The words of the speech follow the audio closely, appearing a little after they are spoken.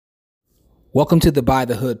Welcome to the By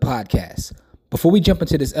the Hood podcast. Before we jump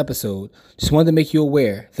into this episode, just wanted to make you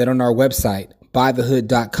aware that on our website,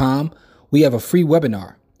 bythehood.com, we have a free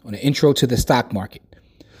webinar on an intro to the stock market.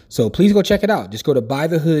 So please go check it out. Just go to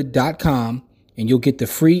bythehood.com and you'll get the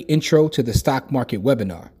free intro to the stock market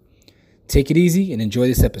webinar. Take it easy and enjoy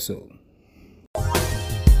this episode.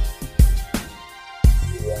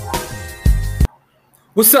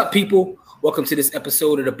 What's up, people? Welcome to this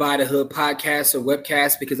episode of the By the Hood podcast or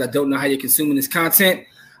webcast, because I don't know how you're consuming this content.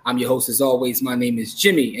 I'm your host as always. My name is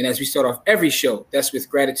Jimmy. And as we start off every show, that's with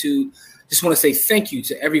gratitude. Just want to say thank you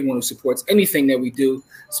to everyone who supports anything that we do.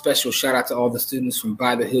 Special shout out to all the students from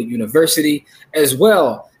By the Hood University, as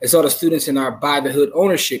well as all the students in our By the Hood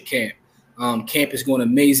ownership camp. Camp is going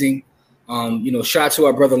amazing. Shout out to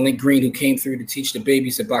our brother Link Green, who came through to teach the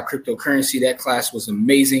babies about cryptocurrency. That class was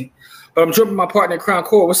amazing. But I'm joining my partner, Crown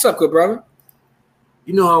Core. What's up, good brother?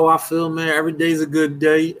 You know how I feel, man. Every day's a good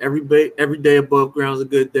day. Every day above ground is a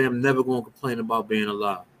good day. I'm never going to complain about being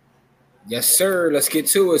alive. Yes, sir. Let's get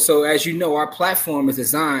to it. So as you know, our platform is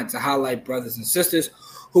designed to highlight brothers and sisters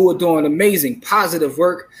who are doing amazing, positive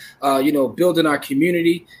work, building our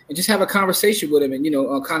community, and just have a conversation with them and,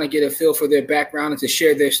 kind of get a feel for their background and to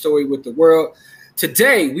share their story with the world.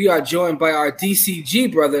 Today, we are joined by our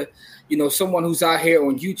DCG brother, someone who's out here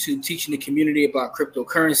on YouTube teaching the community about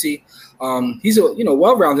cryptocurrency. He's a,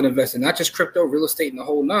 well-rounded investor, not just crypto, real estate, and the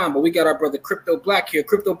whole nine, but we got our brother Crypto Black here.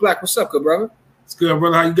 Crypto Black, what's up, good brother? It's good,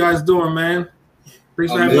 brother. How you guys doing, man?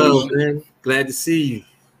 Appreciate having me, man. Glad to see you.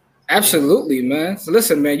 Absolutely, man. So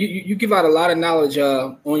listen, man, you give out a lot of knowledge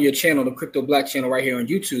on your channel, the Crypto Black channel right here on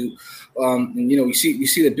YouTube. You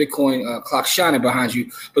see the Bitcoin clock shining behind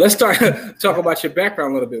you. But let's start talk about your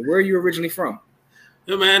background a little bit. Where are you originally from?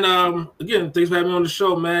 Yeah, man. Again, thanks for having me on the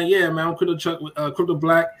show, man. Yeah, man. I'm Crypto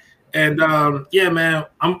Black, and man.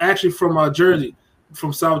 I'm actually from Jersey,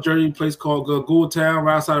 from South Jersey, a place called Goultown,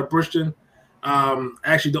 right outside of Bridgeton.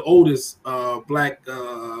 Actually, the oldest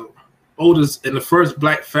oldest and the first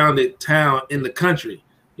Black founded town in the country.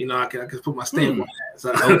 I can put my stamp on that.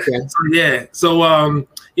 So, okay.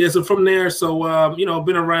 So from there,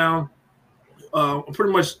 been around.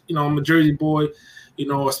 Pretty much, I'm a Jersey boy.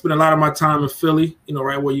 I spend a lot of my time in Philly,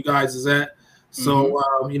 right where you guys is at. So,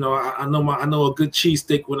 I know a good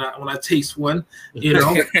cheesesteak when I taste one, but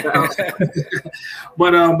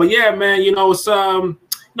yeah, man, it's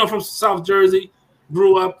from South Jersey,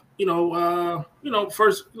 grew up,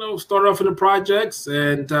 first, started off in the projects,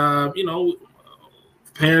 and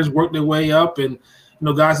parents worked their way up, and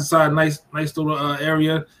guys inside a nice little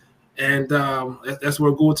area, and that's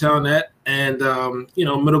where Goultown at, and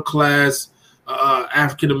middle class.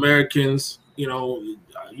 African Americans, you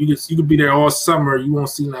could be there all summer. You won't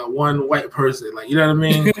see not one white person. Like, you know what I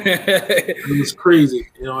mean? It's crazy,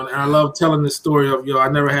 and I love telling this story of, I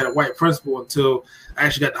never had a white principal until I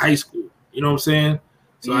actually got to high school. You know what I'm saying?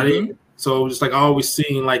 So I didn't. So just like I always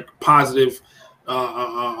seen like positive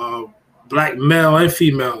Black male and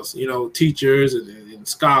females, teachers and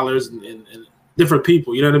scholars and different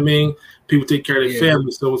people. You know what I mean? People take care of their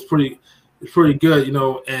families, so it's pretty good,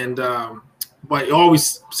 and. But you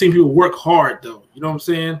always see people work hard, though. You know what I'm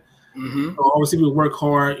saying? I always see people work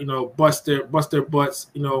hard. Bust their butts.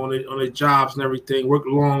 On their jobs and everything. Work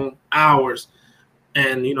long hours,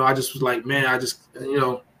 and I just was like, man, I just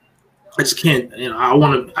can't.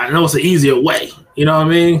 I know it's an easier way. You know what I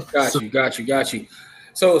mean? Got you.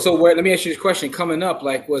 So let me ask you this question. Coming up,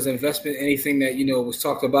 like, was investment anything that was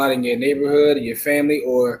talked about in your neighborhood, or your family,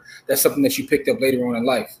 or that's something that you picked up later on in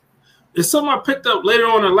life? It's something I picked up later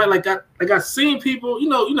on in life. Like I seen people, you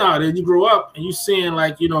know how it is. You grow up and you seeing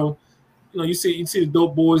like, you see the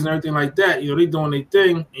dope boys and everything like that. They doing their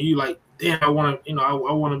thing, and you like, damn, I want to, I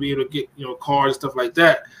want to be able to get, cars and stuff like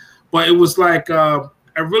that. But it was like I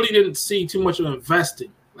really didn't see too much of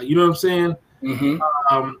investing. Like, you know what I'm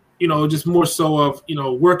saying? Just more so of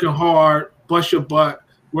working hard, bust your butt,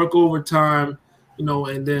 work overtime,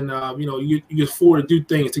 and then you can afford to do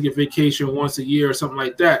things, take a vacation once a year or something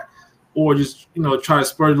like that. Or just, try to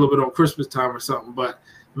spur a little bit on Christmas time or something. But,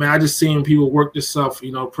 man, I just seen people work this stuff,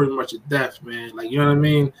 pretty much at death, man. Like, you know what I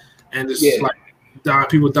mean? And just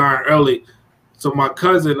people dying early. So my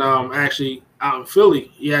cousin actually out in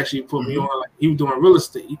Philly, he actually put me on, like, he was doing real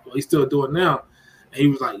estate. He's still doing it now. And he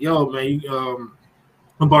was like, yo, man,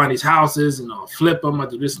 I'm buying these houses and I'll flip them. I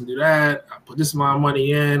do this and do that. I put this amount of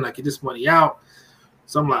money in. I get this money out.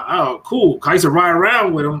 So I'm like, oh, cool. I used to ride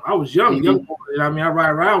around with him. I was young boy. I ride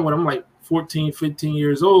around with him like 14, 15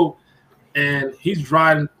 years old. And he's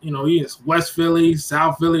riding, he's West Philly,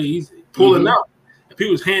 South Philly. He's pulling up. And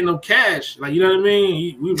people was handing him cash. Like, you know what I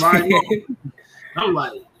mean? We riding. I'm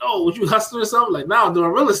like, "Oh, would you hustling or something?" Like, "Now I'm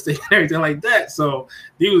doing real estate and everything like that." So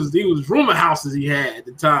these was rumor houses he had at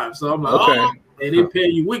the time. So I'm like, okay. "Oh, and they pay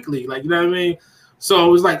you weekly," like, you know what I mean? So it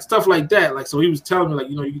was like stuff like that. Like, so he was telling me,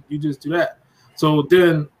 like, you just do that. So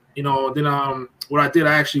then, what I did,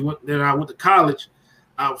 I went to college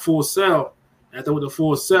out Full Sail. After I went to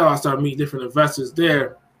Full Sail, I started meeting different investors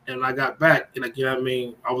there. And I got back, and like, you know what I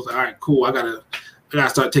mean? I was like, all right, cool. I gotta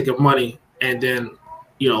start taking money and then,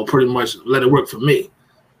 pretty much let it work for me.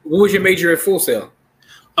 What was your major at Full Sail?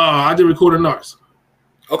 I did recording arts.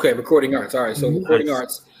 Okay, recording arts. All right, so recording Nice.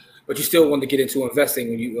 arts, but you still wanted to get into investing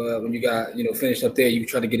when you got finished up there. You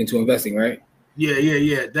tried to get into investing, right?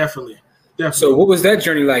 Yeah, definitely. So what was that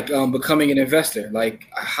journey like, becoming an investor? Like,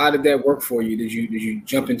 how did that work for you? Did you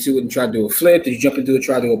jump into it and try to do a flip? Did you jump into it,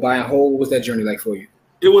 try to do a buy and hold? What was that journey like for you?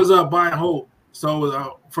 It was a buy and hold. So it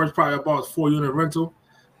was first property I bought was 4-unit rental,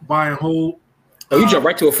 buy and hold. Oh, you jumped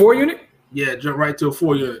right to a 4-unit? Yeah, jump right to a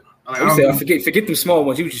 4-unit. Like, I forget them small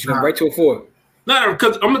ones. You just jump right to a 4. No,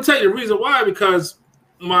 because I'm gonna tell you the reason why. Because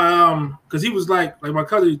because he was like my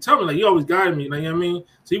cousin, he told me, like, he always guided me, like, you know what I mean?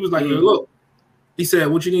 So he was like, look, he said,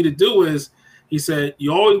 what you need to do is, he said,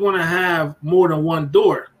 you always want to have more than one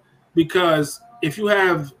door, because if you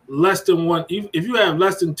have less than one, if you have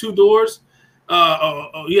less than 2 doors,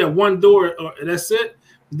 one door, that's it.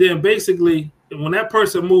 Then basically, when that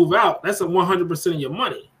person move out, that's 100% of your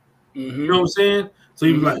money. You know what I'm saying? So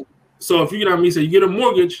he was like, so if you get on me, so you get a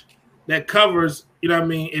mortgage that covers, you know what I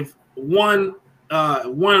mean, if one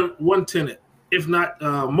tenant, if not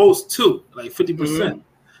most 2, like 50%.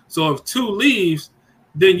 So if 2 leaves,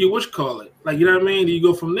 then you like, you know what I mean? You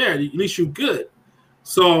go from there. At least you're good.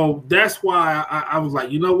 So that's why I was like,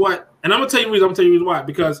 you know what? And I'm gonna tell you the reason why.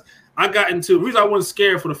 Because I got into the reason I wasn't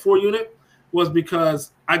scared for the 4-unit was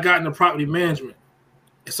because I got into property management.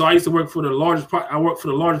 So I used to work for the largest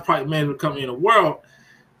property management company in the world.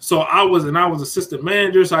 So I was assistant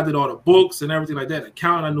manager. So I did all the books and everything like that.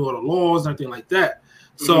 Accounting, I knew all the laws and everything like that.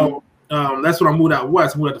 So that's when I moved out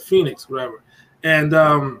west, moved out to Phoenix, whatever. And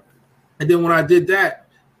then when I did that,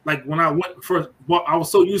 like when I went first, I was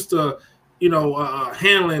so used to,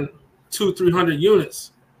 handling 200-300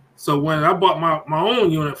 units. So when I bought my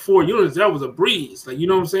own unit, 4 units, that was a breeze. Like, you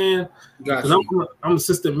know what I'm saying? Because I'm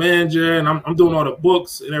assistant manager and I'm doing all the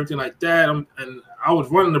books and everything like that. And I was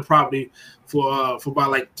running the property for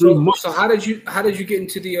about like 3 months. So how did you get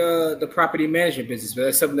into the property management business? Was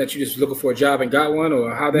that something that you just looking for a job and got one,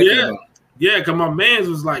 or how that came about? Yeah, because my man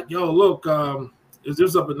was like, yo, look, it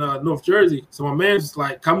was up in North Jersey. So my man was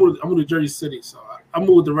like, I moved to Jersey City. So I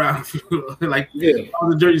moved around. I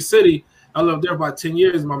was in Jersey City. I lived there about 10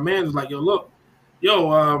 years. My man was like, yo, look, you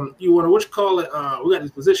want to, we got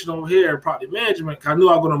this position over here in property management. I knew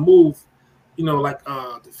I was going to move,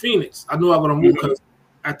 to Phoenix. I knew I was going to move because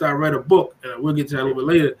after I read a book, and we'll get to that a little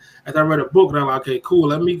bit later. After I read a book, and I'm like, okay, cool.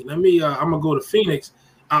 Let me. I'm gonna go to Phoenix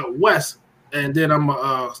out west, and then I'm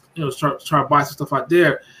try to buy some stuff out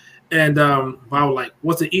there. And but I was like,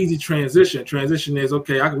 what's the easy transition? Transition is,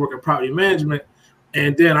 okay, I can work in property management,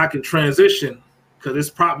 and then I can transition because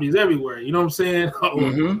there's properties everywhere. You know what I'm saying?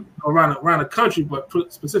 Around the country, but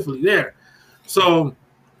specifically there. So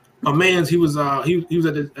my man's he was at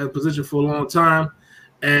a position for a long time.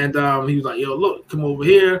 And he was like, yo, look, come over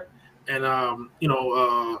here. And,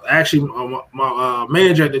 actually, my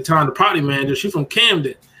manager at the time, the property manager, she's from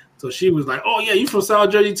Camden. So she was like, oh, yeah, you from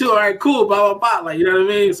South Jersey, too. All right, cool, blah, blah, blah. Like, you know what I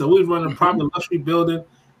mean? So we was running a property luxury building.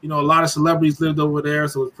 A lot of celebrities lived over there.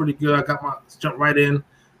 So it was pretty good. I jumped right in,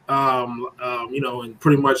 and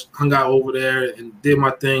pretty much hung out over there and did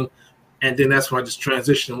my thing. And then that's when I just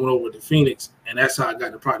transitioned and went over to Phoenix. And that's how I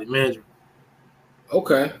got the property management.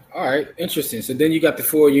 Okay. All right. Interesting. So then you got the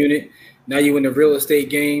 4-unit. Now you're in the real estate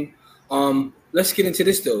game. Let's get into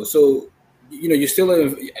this though. So, you're still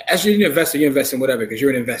as you're an investor, you invest in whatever, because you're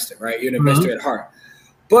an investor, right? You're an investor at heart.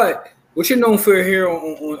 But what you're known for here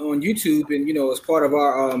on YouTube and, as part of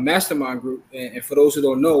our mastermind group, and for those who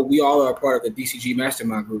don't know, we all are part of the DCG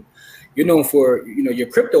mastermind group. You're known for, your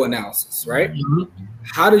crypto analysis, right?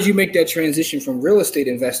 How did you make that transition from real estate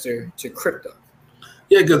investor to crypto?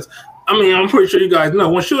 Yeah, because I'm pretty sure you guys know,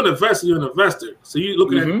 once you're an investor, you're an investor. So you're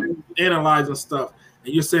looking at analyzing stuff,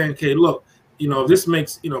 and you're saying, okay, look, if this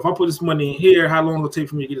makes, if I put this money in here, how long will it take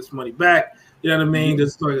for me to get this money back? You know what I mean? This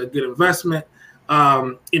is like a good investment.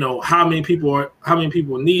 How many people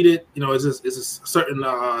need it? Is a certain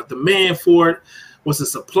demand for it? What's the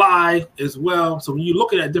supply as well? So when you're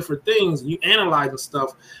looking at different things and you analyzing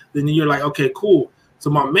stuff, then you're like, okay, cool.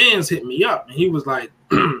 So my man's hit me up, and he was like,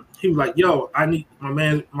 yo, I need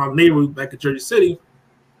my neighbor back in Jersey City.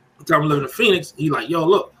 The time I'm living in Phoenix, he like, yo,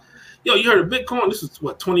 look, yo, you heard of Bitcoin? This was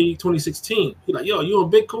what 2016. He's like, yo, you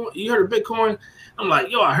on Bitcoin? You heard of Bitcoin? I'm like,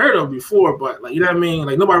 yo, I heard of it before, but like, you know what I mean?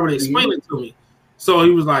 Like nobody really explained it to me. So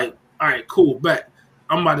he was like, all right, cool, bet.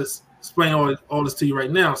 I'm about to explain all this to you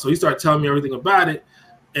right now. So he started telling me everything about it.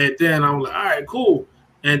 And then I was like, all right, cool.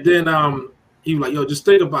 And then he was like, yo, just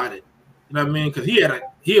think about it. You know what I mean? Because he had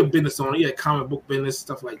a business owner, he had comic book business,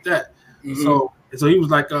 stuff like that. So he was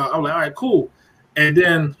like, I was like, all right, cool. And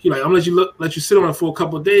then he like, I'm gonna let you sit on it for a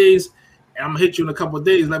couple of days, and I'm gonna hit you in a couple of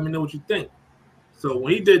days. Let me know what you think. So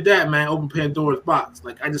when he did that, man, open Pandora's box.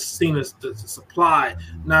 Like I just seen the supply.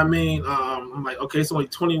 You know what I mean? I'm like, okay, it's only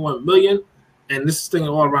 21 million, and this thing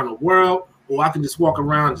all around the world. Or I can just walk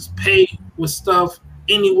around, just pay with stuff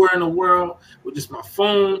anywhere in the world with just my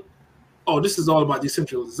phone. Oh, this is all about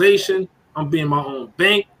decentralization. I'm being my own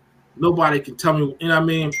bank. Nobody can tell me, you know what I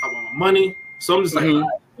mean, about my money. So I'm just like,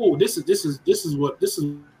 oh, this is like,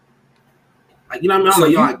 you know what I mean? I'm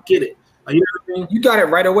like, yo, I get it. Like, you know what I mean? You got it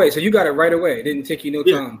right away. So you got it right away. It didn't take you no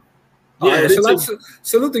time. Yeah.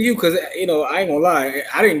 Salute to you, because you know, I ain't gonna lie,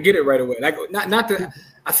 I didn't get it right away. Like not that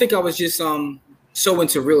I think I was just so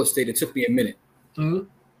into real estate. It took me a minute.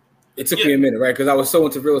 It took me a minute, right? Because I was so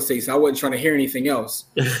into real estate, so I wasn't trying to hear anything else.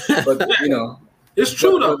 But you know, it's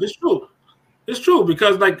true though. It's true. It's true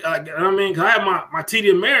because like I mean, cause I have my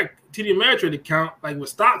TD Ameritrade account like with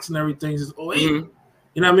stocks and everything since 08.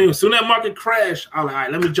 You know what I mean? As soon as that market crashed, I was like, all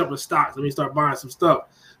right, let me jump in stocks. Let me start buying some stuff.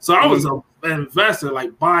 So I was an investor,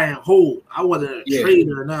 like buy and hold. I wasn't a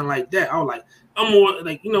trader or nothing like that. I was like, I'm more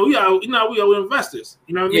like, you know, we are investors.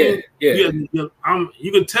 You know what I mean?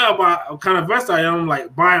 You can tell by what kind of investor I am.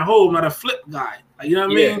 Like buy and hold, not a flip guy. Like, you know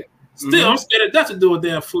what I mean? Still, I'm scared of death to do a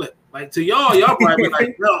damn flip. Like to y'all probably be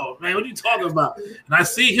like, no, man, what are you talking about? And I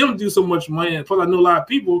see him do so much money, and plus I know a lot of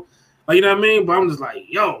people, like, you know what I mean? But I'm just like,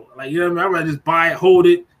 yo, like, you know what I mean? I'd rather just buy it, hold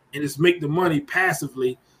it, and just make the money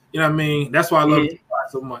passively. You know what I mean? That's why I love DeFi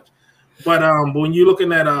so much. But when you're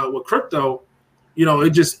looking at with crypto, you know,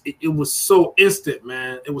 it was so instant,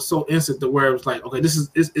 man. It was so instant to where it was like, okay, this is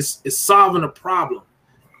it's solving a problem,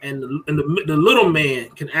 and the little man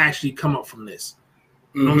can actually come up from this.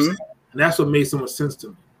 You know what I'm saying? And that's what made so much sense to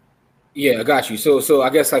me. Yeah, I got you. So I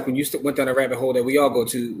guess like when you went down a rabbit hole that we all go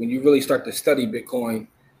to, when you really start to study Bitcoin,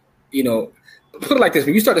 you know, put it like this: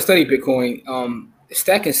 when you start to study Bitcoin,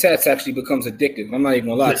 stacking sats actually becomes addictive. I'm not even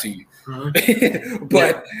gonna lie to you,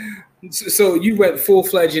 but so you went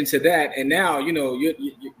full-fledged into that, and now you know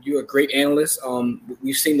you're a great analyst.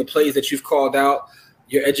 We've seen the plays that you've called out.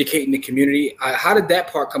 You're educating the community. How did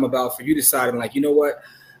that part come about for you deciding, like, you know what?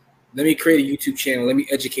 Let me create a YouTube channel. Let me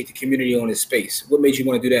educate the community on this space. What made you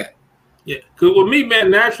want to do that? Yeah, because with me,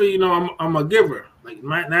 man, naturally, you know, I'm a giver. Like,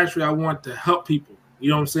 naturally, I want to help people. You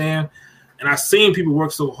know what I'm saying? And I've seen people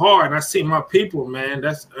work so hard. And I see my people, man,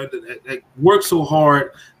 that work so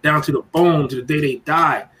hard down to the bone, to the day they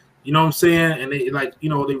die. You know what I'm saying? And they, like, you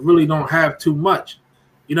know, they really don't have too much.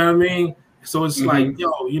 You know what I mean? So it's like,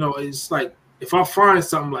 yo, you know, it's like if I find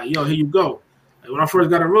something like, yo, here you go. Like when I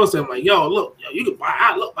first got in real estate, I'm like, yo, look, yo, you can buy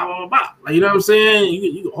out, look, blah, blah, blah, blah. Like, you know what I'm saying?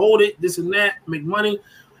 You can hold it, this and that, make money.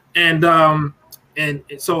 And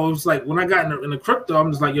so it was like when I got in the crypto,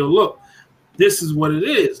 I'm just like, yo, look, this is what it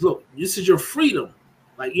is. Look, this is your freedom.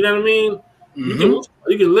 Like, you know what I mean? You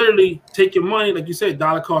can literally take your money, like you said,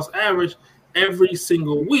 dollar cost average, every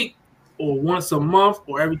single week or once a month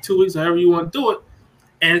or every 2 weeks, however you want to do it.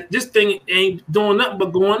 And this thing ain't doing nothing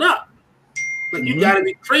but going up. Like, you got to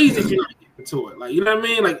be crazy if you're not getting into it. Like, you know what I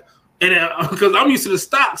mean? Like, and because I'm used to the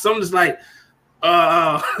stocks, so I'm just like,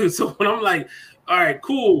 so when I'm like, all right,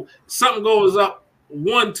 cool, something goes up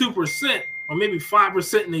 1-2% or maybe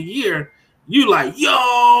 5% in a year, you like,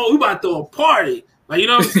 yo, we about to throw a party. Like, you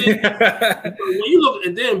know what I'm saying? When you look,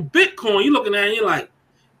 and then Bitcoin, you looking at it and you're like,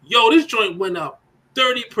 yo, this joint went up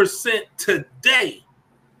 30% today.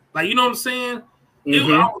 Like, you know what I'm saying?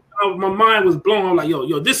 My mind was blown. I'm like,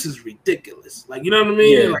 yo, this is ridiculous. Like, you know what I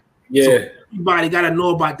mean? So everybody got to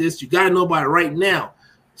know about this. You got to know about it right now.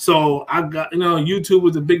 So I got, you know, YouTube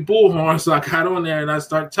was a big bullhorn. So I got on there and I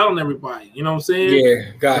started telling everybody, you know what I'm saying?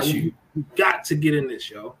 Yeah, got you. You got to get in this,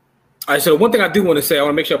 yo. All right, so one thing I do want to say, I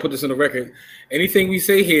want to make sure I put this on the record. Anything we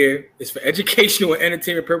say here is for educational and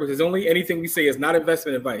entertainment purposes. Only anything we say is not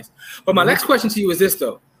investment advice. But my next question to you is this,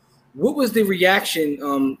 though. What was the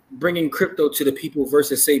reaction bringing crypto to the people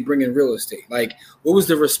versus, say, bringing real estate? Like, what was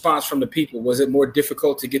the response from the people? Was it more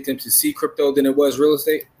difficult to get them to see crypto than it was real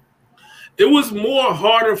estate? It was more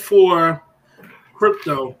harder for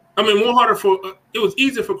crypto. I mean, it was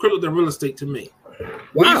easier for crypto than real estate to me.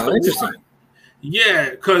 Wow, interesting. Yeah,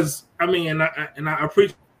 because I mean, and I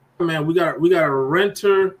appreciate, man, we got a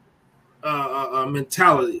renter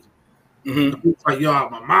mentality. It's like, yo,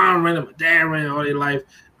 my mom rented, my dad rented all their life.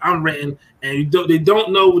 I'm renting, and they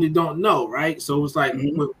don't know what they don't know, right? So it's like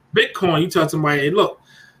with Bitcoin, you tell somebody, hey, look,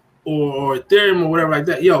 or Ethereum or whatever like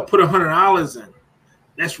that, yo, put $100 in.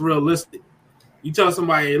 That's realistic. You tell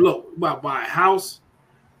somebody, hey, look, we about to buy a house,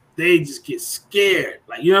 they just get scared.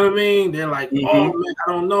 Like, you know what I mean? They're like, oh man,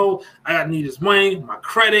 I don't know. I need this money, my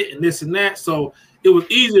credit, and this and that. So it was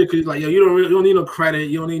easier because like, yo, you don't need no credit,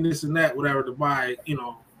 you don't need this and that, whatever, to buy, you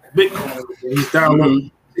know, Bitcoin. You just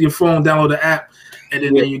download your phone, download the app, and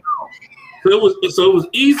then there you go. So it was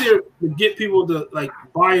easier to get people to like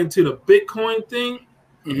buy into the Bitcoin thing.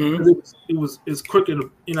 It's quicker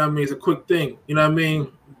to, you know what I mean? It's a quick thing. You know what I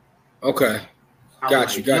mean? Okay.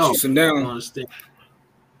 Got you.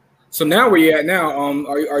 So now where you at now?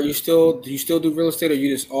 Do you still do real estate, or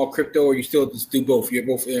you just all crypto, or you still just do both? You're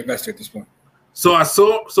both an investor at this point. So I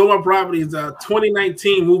sold my properties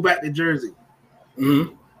 2019, moved back to Jersey.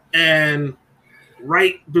 And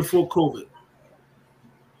right before COVID.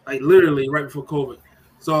 Like literally right before COVID.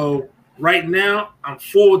 So right now I'm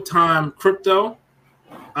full-time crypto.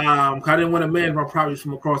 I didn't want to manage my properties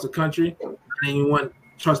from across the country. I didn't want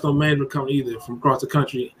trust no management company either from across the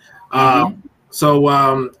country. So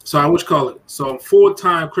I would call it. So I'm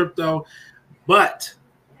full-time crypto, but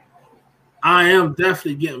I am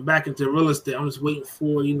definitely getting back into real estate. I'm just waiting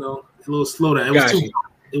for, you know, a little slowdown.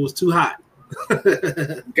 It was too hot.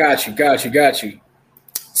 Got you.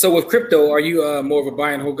 So with crypto, are you more of a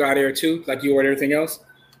buy and hold guy there too, like you or everything else?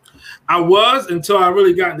 I was until I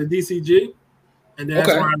really got into DCG, and then that's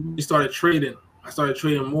when I really started trading. I started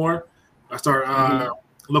trading more. I started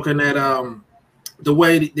looking at the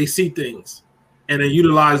way they see things, and then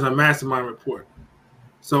utilizing a mastermind report.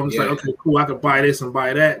 So I'm just like, okay, cool. I could buy this and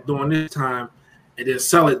buy that during this time, and then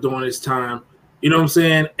sell it during this time. You know what I'm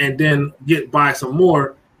saying? And then buy some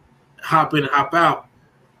more, hop in and hop out.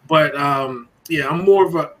 But yeah, I'm more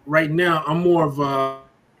of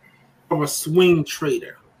a swing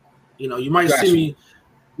trader. You know, you might see me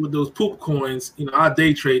with those poop coins. You know, I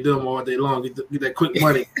day trade them all day long, get that quick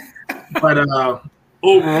money. But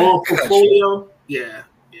overall portfolio,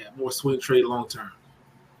 more swing trade long term.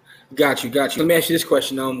 Got you. Let me ask you this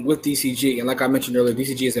question. With DCG, and like I mentioned earlier,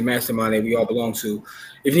 DCG is a mastermind that we all belong to.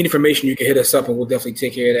 If you need information, you can hit us up, and we'll definitely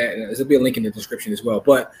take care of that. And there'll be a link in the description as well.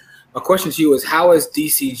 But my question to you is, how is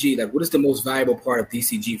DCG? Like, what is the most valuable part of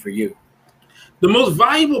DCG for you? The most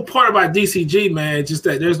valuable part about DCG, man, is just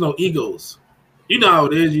that there's no egos. You know how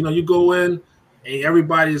it is. You know, you go in, and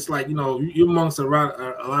everybody's like, you know, you're amongst a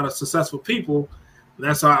lot of successful people. And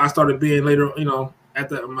that's how I started being later, you know,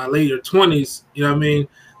 my later 20s. You know what I mean?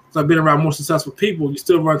 So I've been around more successful people. You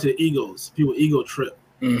still run into egos. People ego trip.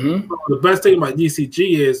 So the best thing about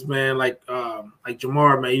DCG is, man, like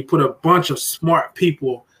Jamar, man, you put a bunch of smart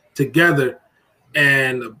people together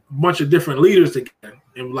and a bunch of different leaders together,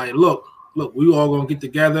 and like, look, we all gonna get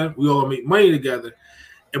together. We all gonna make money together,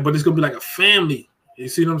 but it's gonna be like a family. You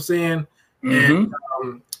see what I'm saying? And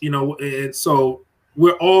you know, and so we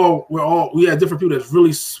have different people that's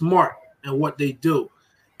really smart in what they do,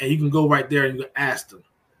 and you can go right there and you can ask them.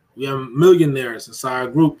 We have millionaires inside our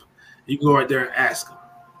group. You can go right there and ask them.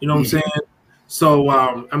 You know what I'm saying? So,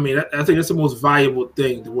 I mean, I think that's the most valuable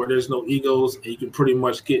thing, where there's no egos, and you can pretty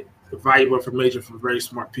much get valuable information from very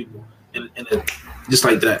smart people, and just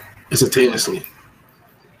like that, instantaneously.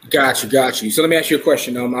 Got you. So let me ask you a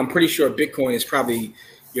question. I'm pretty sure Bitcoin is probably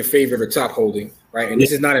your favorite or top holding, right? And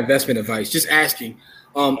this is not investment advice. Just asking,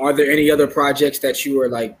 are there any other projects that you are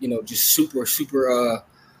like, you know, just super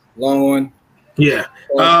long on? Yeah.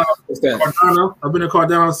 What's that? Cardano. I've been in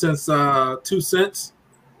Cardano since 2 cents.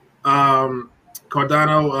 Cardano,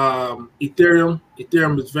 Ethereum.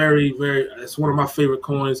 Ethereum is very, very, it's one of my favorite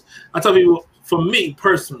coins. I tell people, for me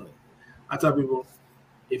personally,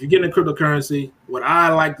 if you get into cryptocurrency, what I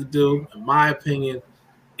like to do, in my opinion,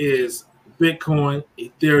 is Bitcoin,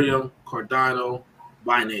 Ethereum, Cardano,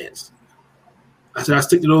 Binance. I said I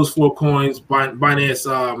stick to those 4 coins.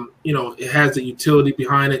 Binance, you know, it has the utility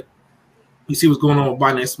behind it. You see what's going on with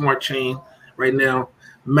Binance Smart Chain right now.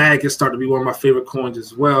 MAG is starting to be one of my favorite coins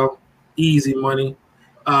as well. Easy money.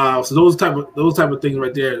 So those type of things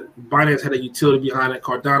right there. Binance had a utility behind it.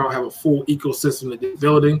 Cardano have a full ecosystem that they're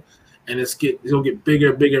building, and it'll get bigger,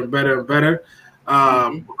 and better.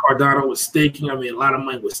 Cardano with staking. I mean, a lot of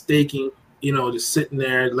money with staking. You know, just sitting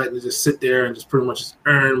there, letting it just sit there and just pretty much just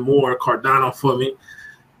earn more Cardano for me.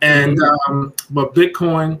 And but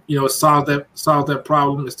Bitcoin, you know, solved that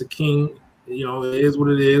problem. It's the king. You know, it is what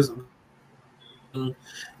it is.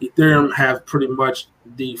 Ethereum have pretty much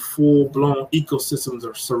the full-blown ecosystems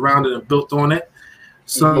are surrounded and built on it.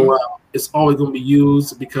 So it's always going to be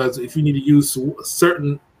used, because if you need to use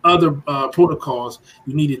certain other protocols,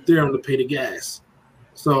 you need Ethereum to pay the gas.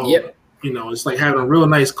 So Yep. you know, it's like having a real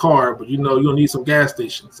nice car, but you know you'll need some gas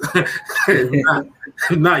stations.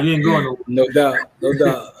 if not, you ain't going nowhere.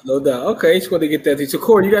 No doubt. Okay, just want to get that. So,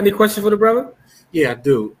 Corey, you got any questions for the brother? Yeah, I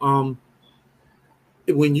do.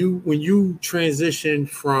 When you transition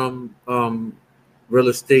from real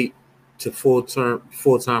estate to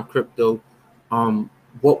full-time crypto,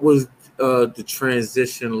 what was the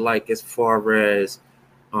transition like as far as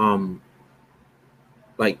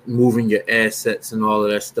like moving your assets and all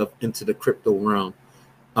of that stuff into the crypto realm,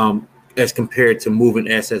 as compared to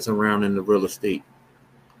moving assets around in the real estate?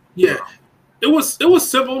 Yeah, it was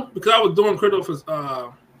simple because I was doing crypto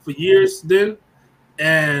for years then,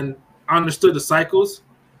 and I understood the cycles.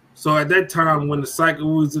 So at that time, when the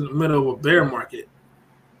cycle was in the middle of a bear market,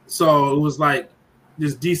 so it was like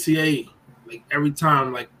this DCA. Like every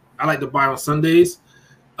time, like I like to buy on Sundays,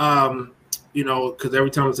 you know, because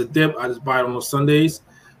every time it's a dip, I just buy it on those Sundays.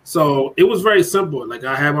 So it was very simple. Like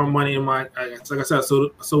I had my money in like I said, I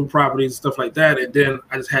sold properties and stuff like that, and then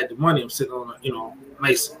I just had the money. I'm sitting on a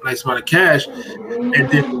nice amount of cash, and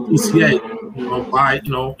then DCA, buy,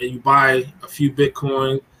 and you buy a few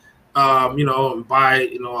Bitcoin, and buy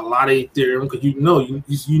a lot of Ethereum because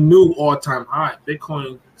you knew all time high.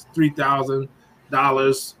 Bitcoin is $3,000,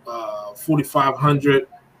 $4,500.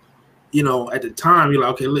 At the time you're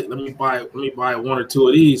like, okay, let me buy one or two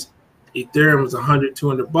of these. Ethereum was $100,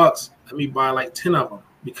 $200. Let me buy like 10 of them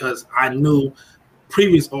because I knew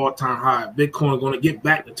previous all-time high Bitcoin going to get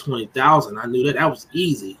back to 20,000. I knew that was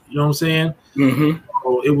easy. You know what I'm saying? Mm-hmm.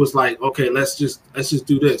 So it was like, okay, let's just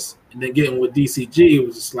do this. And then getting with DCG, it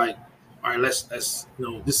was just like, all right, let's this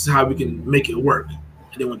is how we can make it work.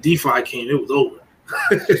 And then when DeFi came, it was over.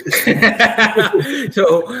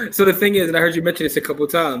 So the thing is, and I heard you mention this a couple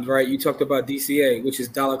of times, right? You talked about DCA, which is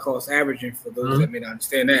dollar cost averaging. For those that may not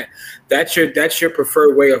understand that, that's your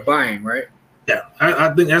preferred way of buying, right? Yeah,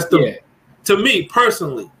 I think that's to me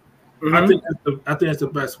personally. Mm-hmm. I think that's the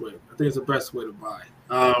best way. I think it's the best way to buy.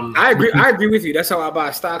 I agree with you. That's how I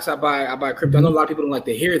buy stocks. I buy crypto. Mm-hmm. I know a lot of people don't like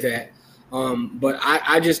to hear that, but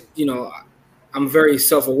I just I'm very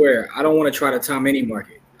self-aware. I don't want to try to time any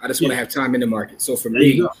market. I just want to have time in the market. So for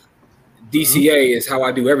me, DCA is how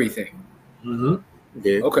I do everything. Mm-hmm.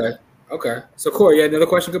 Yeah. Okay. So Corey, you had another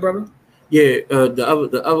question, good brother? Yeah.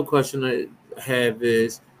 The other question I have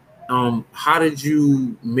is, how did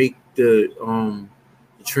you make the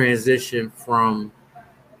transition from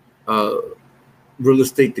real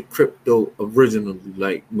estate to crypto originally?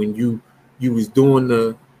 Like when you was doing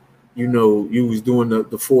the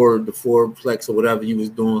fourplex or whatever you was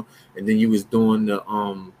doing, and then you was doing the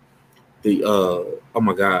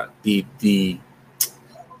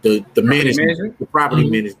management, the property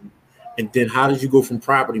management. And then how did you go from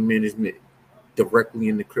property management directly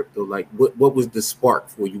into crypto? Like what was the spark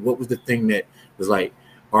for you? What was the thing that was like,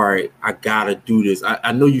 all right, I gotta do this?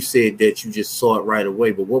 I know you said that you just saw it right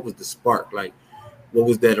away, but what was the spark? Like what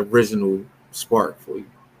was that original spark for you?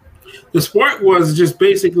 The spark was just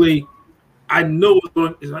basically, I know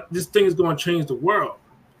this thing is going to change the world.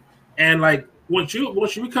 And like once you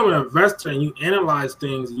become an investor and you analyze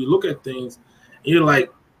things and you look at things, and you're like,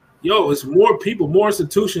 yo, it's more people, more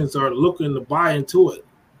institutions are looking to buy into it.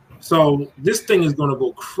 So this thing is going to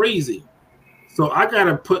go crazy. So I got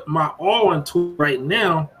to put my all into it right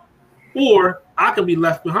now, or I can be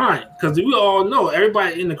left behind. Because we all know,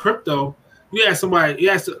 everybody in the crypto, you ask somebody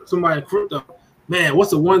in crypto, man,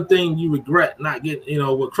 what's the one thing you regret not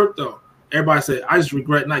getting, with crypto? Everybody said, I just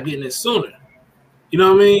regret not getting it sooner. You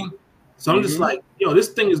know what I mean? So I'm just like, yo, this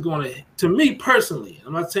thing is going to me personally,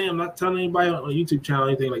 I'm not telling anybody on a YouTube channel or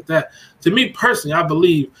anything like that. To me personally, I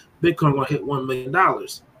believe Bitcoin going to hit $1 million.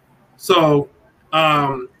 So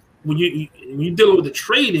when you're dealing with the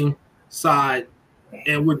trading side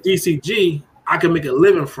and with DCG, I can make a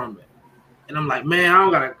living from it. And I'm like, man,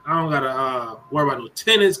 I don't gotta worry about no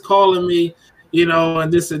tenants calling me,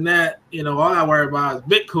 and this and that. All I worry about is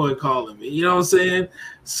Bitcoin calling me. You know what I'm saying?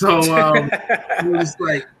 So it was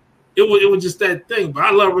like, it was just that thing. But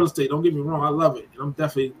I love real estate. Don't get me wrong, I love it. And I'm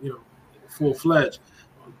definitely, full-fledged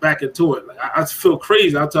back into it. Like I feel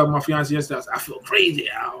crazy. I told my fiance yesterday, I feel crazy.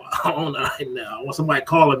 I don't know right now. I want somebody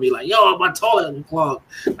calling me like, yo, my toilet is clogged.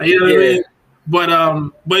 You know what I mean? But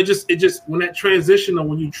it just when that transition of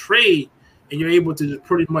when you trade and you're able to just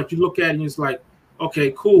pretty much, you look at it and it's like,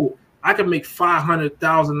 okay, cool. I can make $500,000,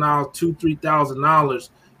 $2,000-$3,000,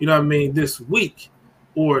 you know what I mean, this week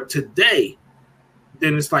or today.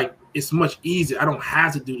 Then it's like, it's much easier. I don't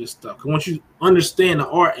have to do this stuff. Because once you understand the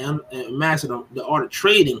art and master the art of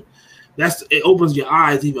trading, it opens your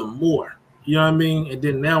eyes even more. You know what I mean? And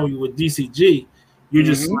then now with DCG, You're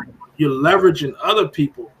just like, you're leveraging other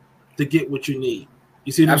people to get what you need.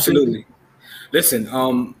 You see what Absolutely. I'm saying?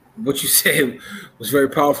 Listen, what you said was very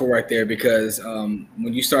powerful right there, because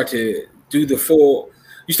when you start to do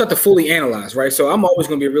you start to fully analyze, right? So I'm always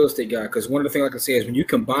going to be a real estate guy, because one of the things I can say is when you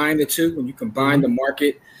combine the two, when you combine the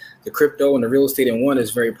market, the crypto and the real estate in one,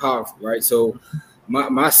 is very powerful, right? So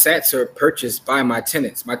my sats are purchased by my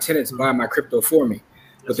tenants. My tenants buy my crypto for me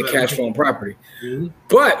with the cash flow and property.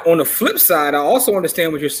 But on the flip side, I also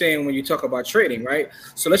understand what you're saying when you talk about trading, right?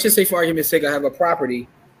 So let's just say, for argument's sake, I have a property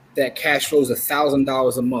that cash flows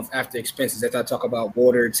 $1,000 a month after expenses. After I talk about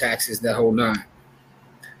water, taxes, that whole nine.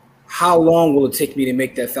 How long will it take me to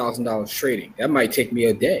make that $1,000 trading? That might take me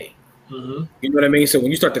a day. You know what I mean? So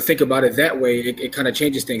when you start to think about it that way, it kind of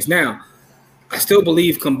changes things. Now, I still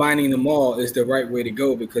believe combining them all is the right way to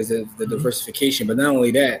go because of the diversification. But not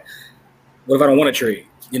only that, what if I don't want to trade?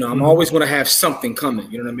 You know, I'm always going to have something coming.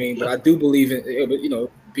 You know what I mean? But I do believe in, you know,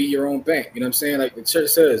 be your own bank. You know what I'm saying? Like the church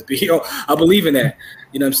says, I believe in that.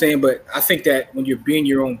 You know what I'm saying? But I think that when you're being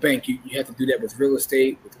your own bank, you have to do that with real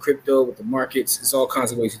estate, with crypto, with the markets. There's all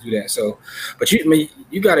kinds of ways to do that. So, but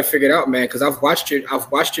you got to figure it out, man. Because I've watched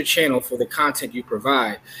your channel for the content you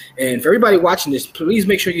provide. And for everybody watching this, please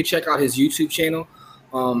make sure you check out his YouTube channel.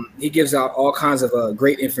 He gives out all kinds of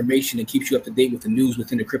great information and keeps you up to date with the news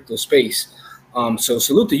within the crypto space. So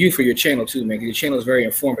salute to you for your channel too, man. Your channel is very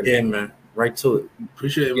informative. Yeah, man. Right to it.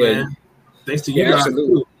 Appreciate it, man. Thanks to you guys.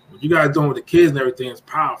 Absolutely. What you guys doing with the kids and everything is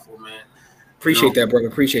powerful, man. Appreciate that, brother.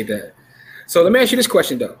 Appreciate that. So let me ask you this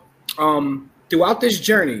question though. Throughout this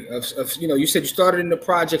journey of you know, you said you started in the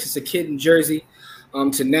projects as a kid in Jersey,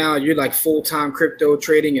 to now you're like full-time crypto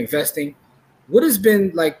trading, investing. What has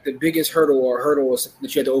been like the biggest hurdles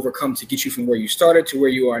that you had to overcome to get you from where you started to where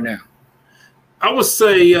you are now? I would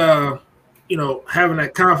say, you know, having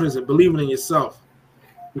that confidence and believing in yourself,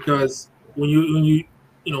 because when you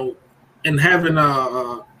know, and having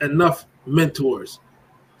enough mentors.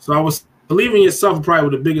 So I was believing in yourself probably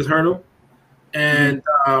was the biggest hurdle, and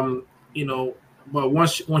you know, but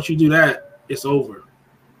once you do that, it's over.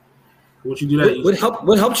 Once you do that,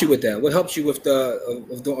 what helped you with that? What helped you with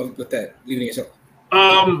with that, believing in yourself?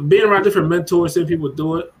 Being around different mentors, seeing people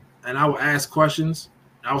do it, and I would ask questions.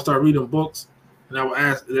 I would start reading books, and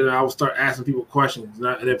I would start asking people questions,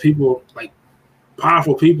 and then people, like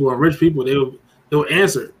powerful people and rich people, they'll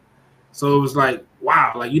answer. So it was like,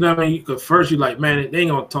 wow, like, you know what I mean? Because first you're like, man, they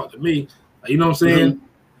ain't gonna talk to me, like, you know what I'm saying?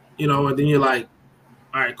 You know, and then you're like,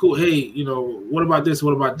 all right, cool. Hey, you know, what about this?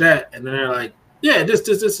 What about that? And then they're like, yeah, this,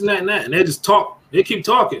 and that, and they just talk. They keep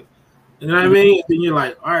talking. You know what I mean? And then you're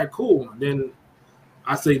like, all right, cool. And then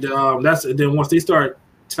I say then once they start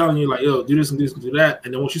telling you like, yo, do this and this and do that,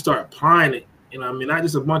 and then once you start applying it, you know what I mean? Not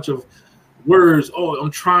just a bunch of words. Oh,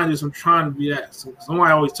 I'm trying this. I'm trying to be that. So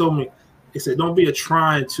somebody always told me, they said, don't be a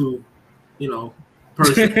trying to, you know,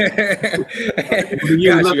 person.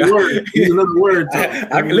 Use another word.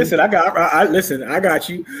 Listen, I got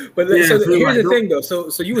you. But here's the thing, though.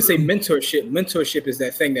 So you would say mentorship. Mentorship is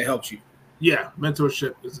that thing that helps you. Yeah,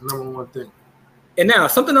 mentorship is the number one thing. And now,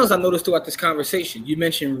 something else I noticed throughout this conversation, you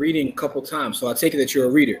mentioned reading a couple times. So I take it that you're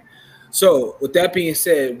a reader. So with that being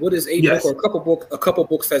said, what is book or a couple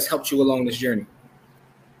books that's helped you along this journey?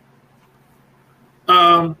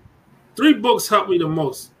 3 books helped me the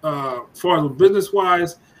most. As far as business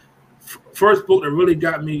wise, first book that really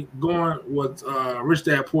got me going was Rich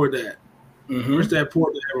Dad Poor Dad. Rich Dad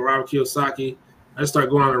Poor Dad with Robert Kiyosaki. I started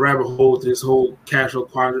going on a rabbit hole with this whole cash flow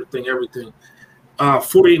quadrant thing, everything.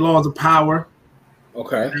 48 Laws of Power.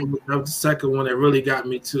 Okay. That was the second one that really got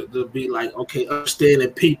me to be like, okay, understanding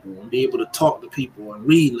people and be able to talk to people and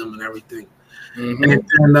reading them and everything. And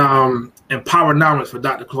then Empower Knowledge for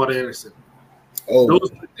Dr. Claude Anderson. Oh,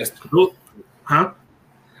 huh?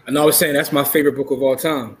 I know I was saying that's my favorite book of all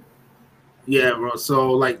time. Yeah, bro.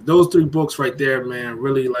 So like those 3 books right there, man,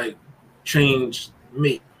 really like changed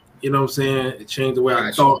me. You know what I'm saying? It changed the way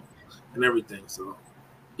I thought and everything. So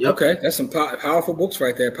yep. Okay, that's some powerful books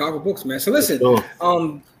right there. Powerful books, man. So listen,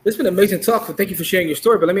 it's been amazing talk. So thank you for sharing your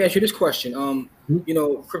story. But let me ask you this question. You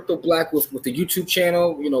know, Crypto Black with the YouTube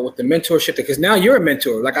channel, you know, with the mentorship, because now you're a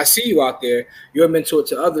mentor. Like I see you out there, you're a mentor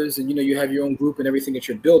to others, and you know, you have your own group and everything that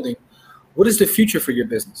you're building. What is the future for your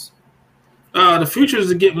business? The future is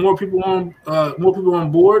to get more people on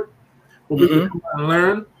board, more people to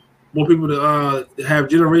learn, more people to have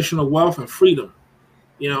generational wealth and freedom.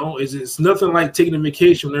 You know, it's nothing like taking a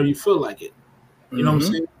vacation whenever you feel like it. You know what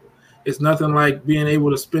I'm saying? It's nothing like being able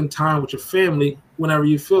to spend time with your family whenever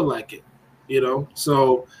you feel like it. You know,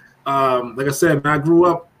 so like I said, I grew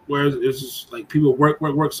up where it's just like people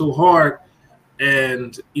work so hard,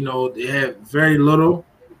 and you know they have very little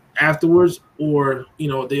afterwards, or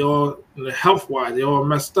they all health wise they all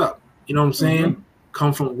messed up. You know what I'm saying? Mm-hmm.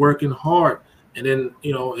 Come from working hard and then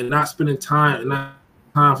and not spending time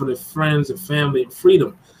for their friends and family and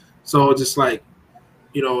freedom. So just like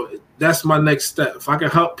that's my next step. If I can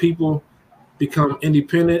help people become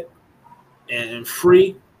independent and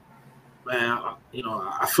free, man,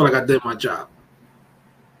 I feel like I did my job.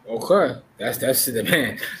 Okay, that's it,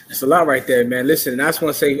 man. That's a lot right there, man. Listen, I just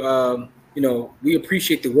want to say, we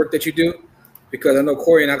appreciate the work that you do, because I know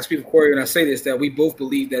Corey, and I can speak for Corey when I say this, that we both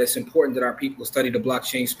believe that it's important that our people study the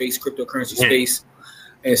blockchain space, cryptocurrency space,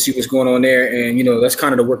 and see what's going on there. And that's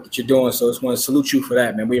kind of the work that you're doing. So I just want to salute you for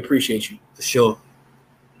that, man. We appreciate you. For sure.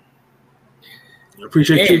 I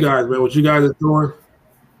appreciate you guys, man. What you guys are doing.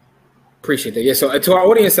 Appreciate that. Yeah. So to our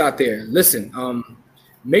audience out there, listen,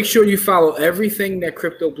 make sure you follow everything that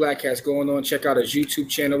Crypto Black has going on. Check out his YouTube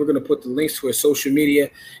channel. We're going to put the links to his social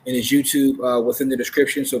media and his YouTube within the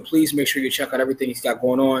description. So please make sure you check out everything he's got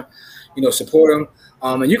going on. Support him.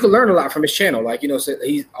 And you can learn a lot from his channel. Like, so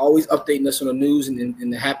he's always updating us on the news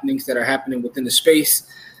and the happenings that are happening within the space.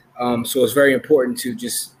 So it's very important to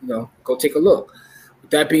just, go take a look.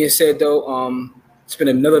 With that being said, though, it's been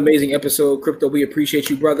another amazing episode. Crypto, we appreciate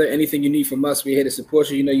you, brother. Anything you need from us, we're here to support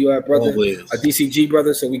you. You are a brother, always. A DCG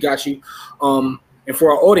brother, so we got you. And for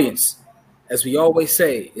our audience, as we always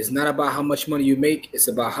say, it's not about how much money you make. It's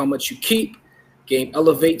about how much you keep. Game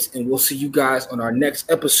elevates, and we'll see you guys on our next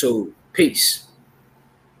episode. Peace.